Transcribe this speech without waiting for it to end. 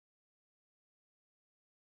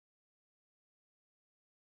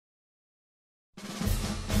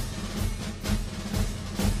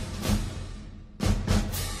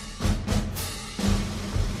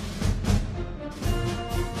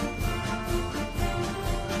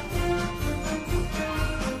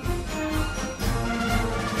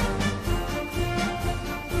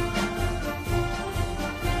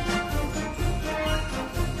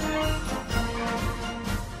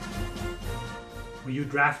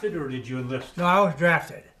drafted or did you enlist? No, I was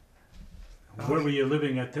drafted. Where were you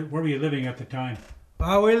living at the time?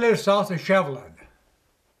 Well, we lived south of Shevlin.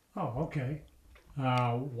 Oh, okay.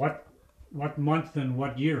 What month and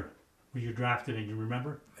what year were you drafted in? You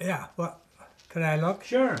remember? Yeah, well, can I look?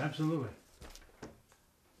 Sure, absolutely.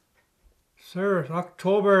 Service,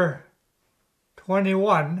 October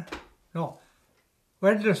 21. No,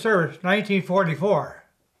 went to service 1944.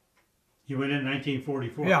 You went in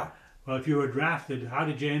 1944? Yeah. Well, if you were drafted, how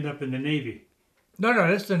did you end up in the Navy? No,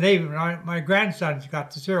 this is the Navy. My grandson's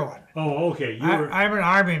got the 01. Oh, okay. I'm an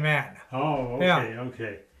Army man. Oh, okay, Yeah.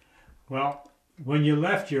 okay. Well, when you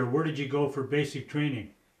left here, where did you go for basic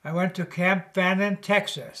training? I went to Camp Fannin,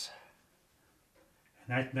 Texas.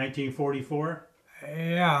 1944?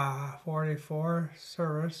 Yeah, 44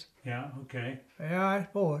 service. Yeah, okay. Yeah, I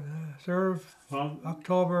suppose. Served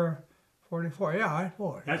October 44. Yeah, I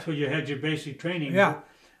suppose. That's where you had your basic training. Yeah.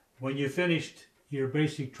 When you finished your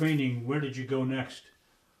basic training, where did you go next?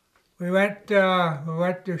 We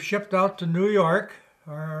shipped out to New York,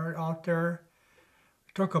 or out there.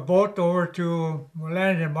 Took a boat over to, we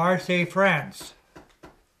landed in Marseille, France.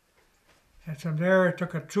 And from there, I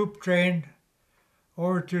took a troop train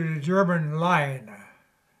over to the German line.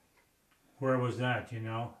 Where was that, you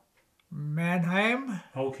know? Mannheim.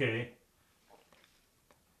 Okay.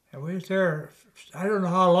 And we was there, I don't know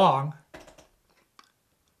how long.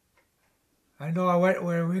 I know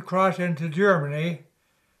when we crossed into Germany,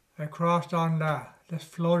 I crossed on this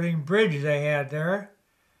floating bridge they had there.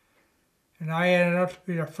 And I ended up to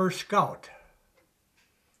be the first scout.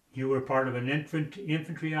 You were part of an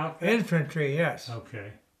infantry outfit? Infantry, yes.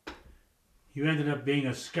 Okay. You ended up being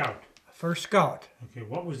a scout. First scout. Okay.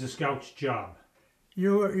 What was the scout's job?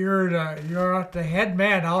 You're the head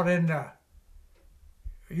man out in the.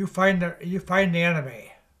 You find the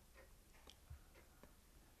enemy.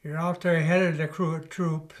 You're out there ahead of the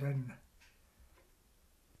troops and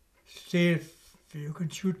see if you can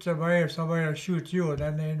shoot somebody or somebody will shoot you, and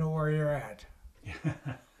then they know where you're at.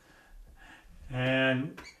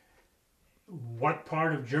 And what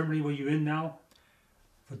part of Germany were you in now?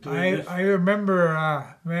 For doing this? I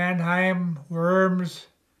remember Mannheim, Worms,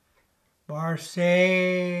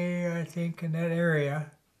 Marseille, I think, in that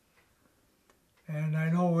area. And I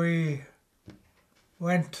know we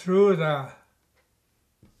went through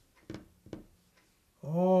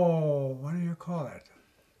what do you call it?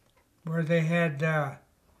 Where they had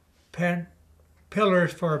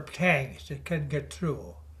pillars for tanks that couldn't get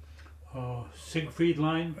through. Oh, Siegfried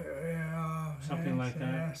line? Something like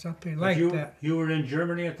that? Yeah, something like that. You were in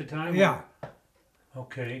Germany at the time? Yeah.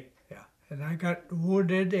 Okay. Yeah, and I got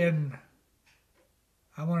wounded in,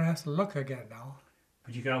 I'm going to have to look again now.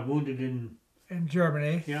 But you got wounded in... In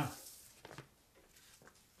Germany. Yeah.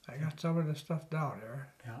 I got some of the stuff down there.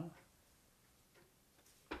 Yeah.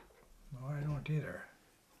 No, I don't either.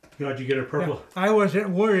 Did you get a purple? Yeah, I was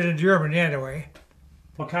wounded in Germany anyway.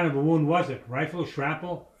 What kind of a wound was it? Rifle,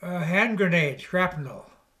 shrapnel? Hand grenade, shrapnel,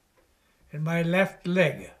 in my left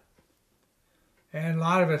leg. And a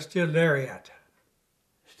lot of it's still there yet.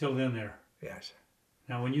 Still in there? Yes.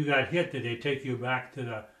 Now, when you got hit, did they take you back to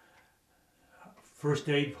the first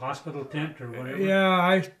aid hospital tent or whatever? Yeah,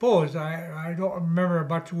 I suppose. I don't remember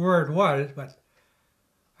much where it was, but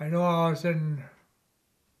I know I was in...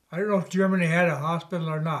 I don't know if Germany had a hospital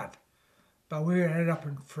or not, but we ended up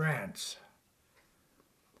in France.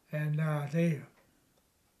 And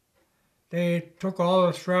they took all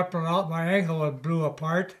the shrapnel out. My ankle blew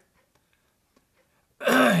apart.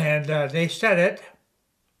 And they set it,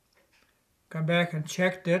 come back and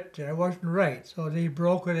checked it, and it wasn't right. So they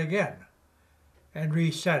broke it again and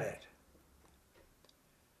reset it.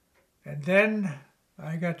 And then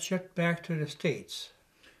I got shipped back to the States.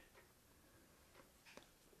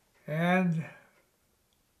 And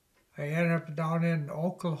I ended up down in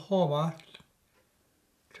Oklahoma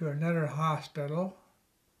to another hospital.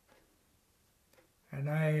 And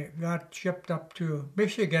I got shipped up to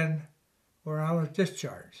Michigan where I was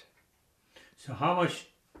discharged. So how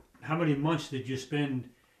many months did you spend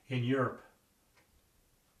in Europe?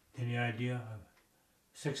 Any idea?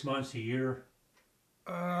 6 months, a year?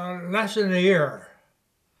 Less than a year.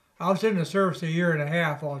 I was in the service a year and a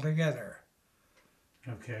half altogether.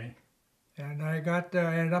 Okay. And I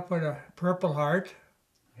ended up with a Purple Heart.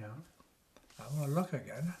 Yeah. I'm going to look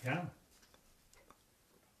again. Yeah.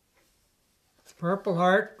 Purple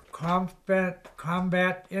Heart,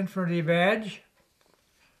 Combat Infantry Badge,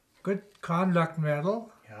 Good Conduct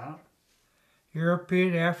Medal, Yeah.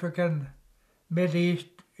 European, African,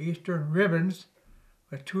 Eastern ribbons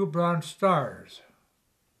with 2 bronze stars.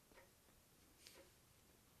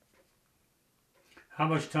 How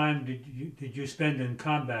much time did you spend in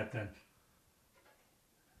combat then?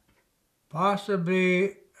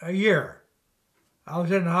 Possibly a year. I was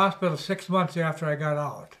in the hospital 6 months after I got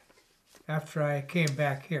out, after I came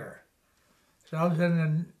back here. So I was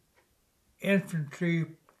in the infantry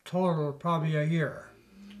total probably a year.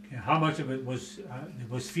 Okay, how much of it was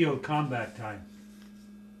field combat time?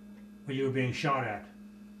 Where you were being shot at?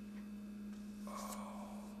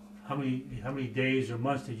 How many days or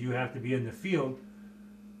months did you have to be in the field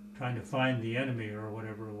trying to find the enemy or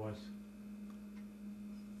whatever it was?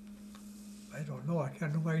 I don't know. I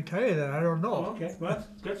can't know if I can tell you that. I don't know. Oh, okay, well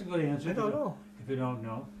that's a good answer. I don't know. If you don't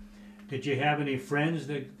know, did you have any friends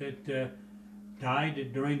that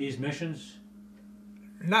died during these missions?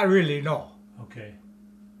 Not really, no. Okay.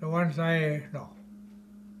 The ones no.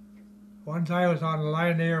 Ones I was on the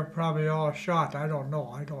line, they were probably all shot. I don't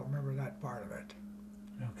know. I don't remember that part of it.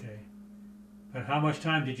 Okay. But how much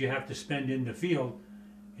time did you have to spend in the field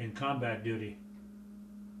in combat duty?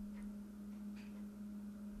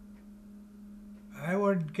 I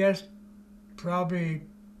would guess probably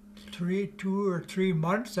 2 or 3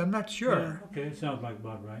 months. I'm not sure. Yeah, okay, sounds like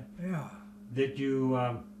about right. Yeah. Did you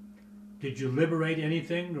liberate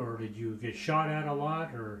anything, or did you get shot at a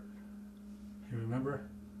lot, or do you remember?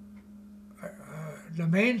 The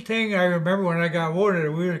main thing I remember when I got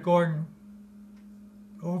wounded, we were going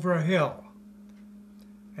over a hill,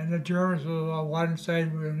 and the Germans were on one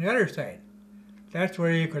side, we were on the other side. That's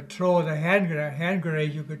where you could throw the hand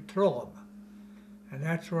grenades. You could throw them, and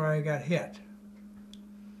that's where I got hit.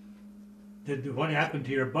 What happened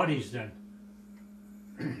to your buddies then?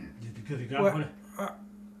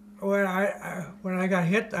 When I got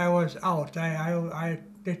hit, I was out.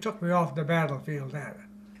 They took me off the battlefield then.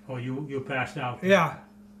 Oh, you passed out? Yeah.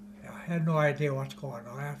 I had no idea what's going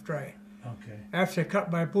on Okay. After they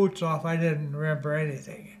cut my boots off, I didn't remember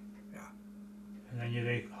anything. Yeah. And then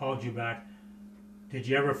they hauled you back. Did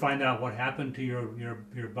you ever find out what happened to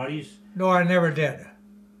your buddies? No, I never did.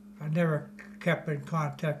 I never kept in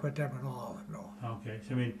contact with them at all. No. Okay.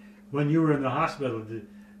 So I mean, when you were in the hospital,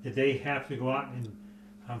 did they have to go out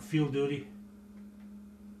on field duty?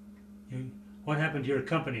 What happened to your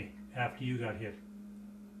company after you got hit?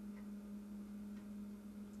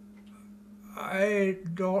 I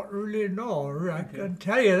don't really know. I can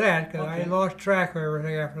tell you that because I lost track of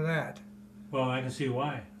everything after that. Well, I can see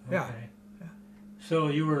why. Okay. Yeah. So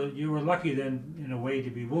you were lucky then, in a way, to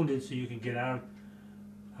be wounded, so you can get out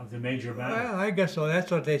of the major battle. Well, I guess so.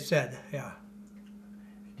 That's what they said. Yeah.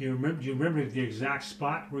 Do you remember the exact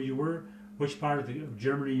spot where you were? Which part of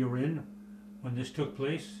Germany you were in when this took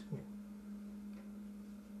place?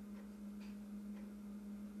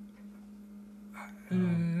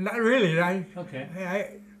 Not really. I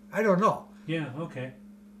don't know. Yeah. Okay.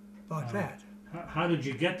 About that. How did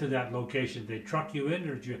you get to that location? Did they truck you in,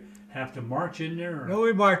 or did you have to march in there? Or? No,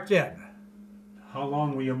 we marched in. How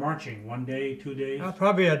long were you marching? 1 day, 2 days?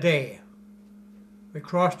 Probably a day. We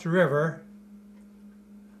crossed the river,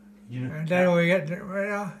 and then we get.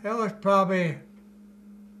 Well, it was probably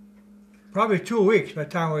 2 weeks by the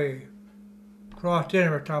time we crossed in.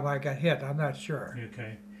 By the time I got hit, I'm not sure.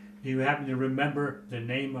 Okay. Do you happen to remember the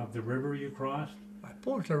name of the river you crossed? I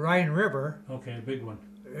suppose the Rhine River. Okay, a big one.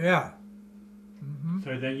 Yeah. Mm-hmm.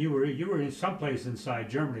 So then you were in someplace inside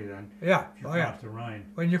Germany then. Yeah. If you crossed the Rhine.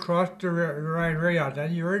 When you crossed the Rhine River,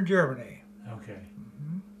 then you were in Germany. Okay.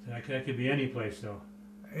 Mm-hmm. So that could be any place though.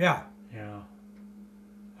 Yeah. Yeah.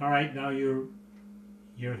 All right. Now did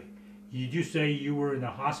you say you were in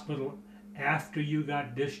the hospital after you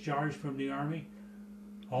got discharged from the army?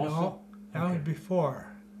 Also. No, that was before.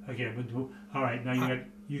 Okay, but all right. Now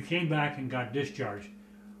you came back and got discharged.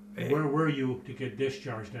 Where were you to get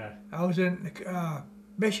discharged at? I was in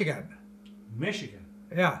Michigan. Michigan.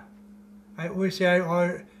 Yeah. I landed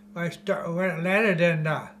in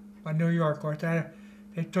New York. Of course,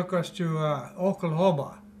 they took us to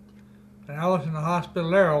Oklahoma, and I was in the hospital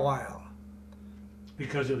there a while.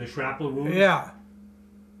 Because of the shrapnel wounds? Yeah.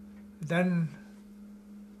 Then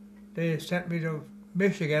they sent me to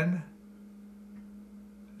Michigan.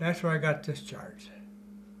 That's where I got discharged.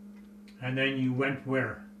 And then you went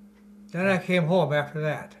where? Then I came home after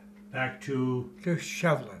that. Back to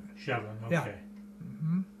Shevlin. Shevlin, okay. Yeah.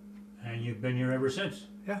 Mm-hmm. And you've been here ever since?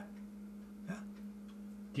 Yeah. Yeah.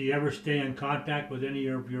 Do you ever stay in contact with any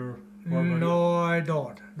of your war buddies? No, I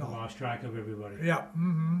don't. No. You lost track of everybody? Yeah.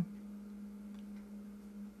 Mm-hmm.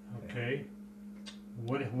 Okay.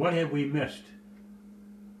 What have we missed?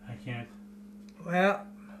 I can't. Well.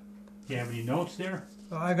 Do you have any notes there?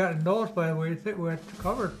 Well, I got notes, but we think we had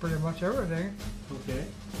covered pretty much everything. Okay.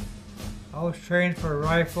 I was trained for a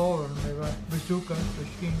rifle and bazookas,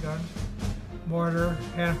 machine guns, border,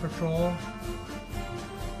 hand patrol.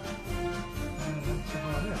 And that's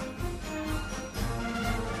about it.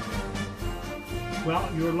 Well,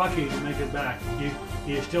 you were lucky to make it back. Do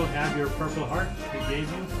you still have your Purple Heart they gave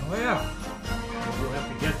you? Oh yeah. You'll have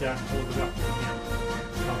to get that and hold it up again.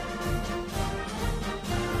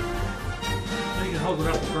 So you can hold it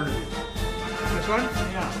up in front of you. This one?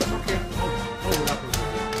 Yeah, okay. Hold it up.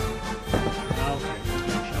 Okay.